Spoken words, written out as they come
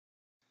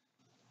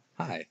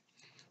Hi,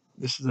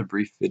 this is a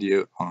brief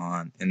video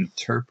on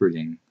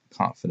interpreting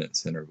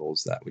confidence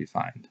intervals that we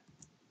find.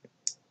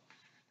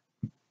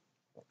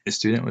 A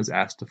student was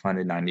asked to find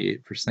a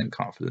 98%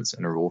 confidence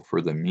interval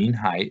for the mean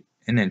height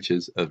in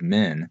inches of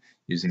men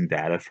using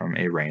data from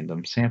a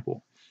random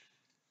sample.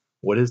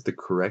 What is the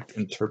correct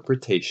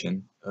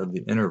interpretation of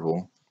the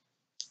interval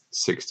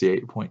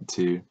 68.2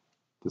 to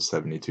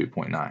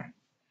 72.9?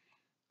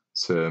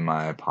 So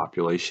my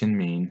population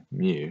mean,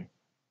 mu,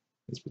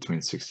 is between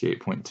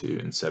 68.2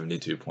 and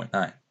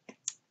 72.9.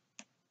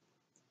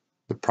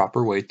 The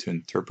proper way to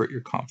interpret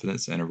your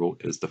confidence interval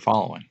is the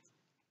following.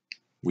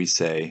 We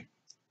say,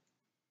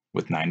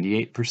 with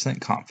 98%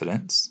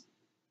 confidence,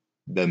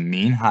 the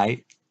mean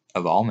height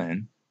of all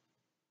men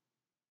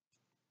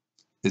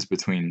is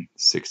between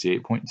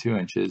 68.2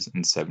 inches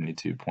and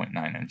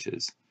 72.9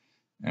 inches.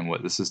 And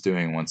what this is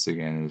doing, once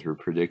again, is we're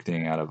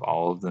predicting out of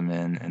all of the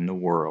men in the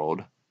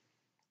world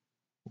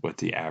what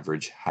the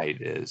average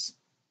height is.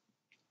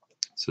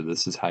 So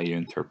this is how you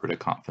interpret a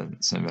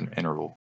confidence interval.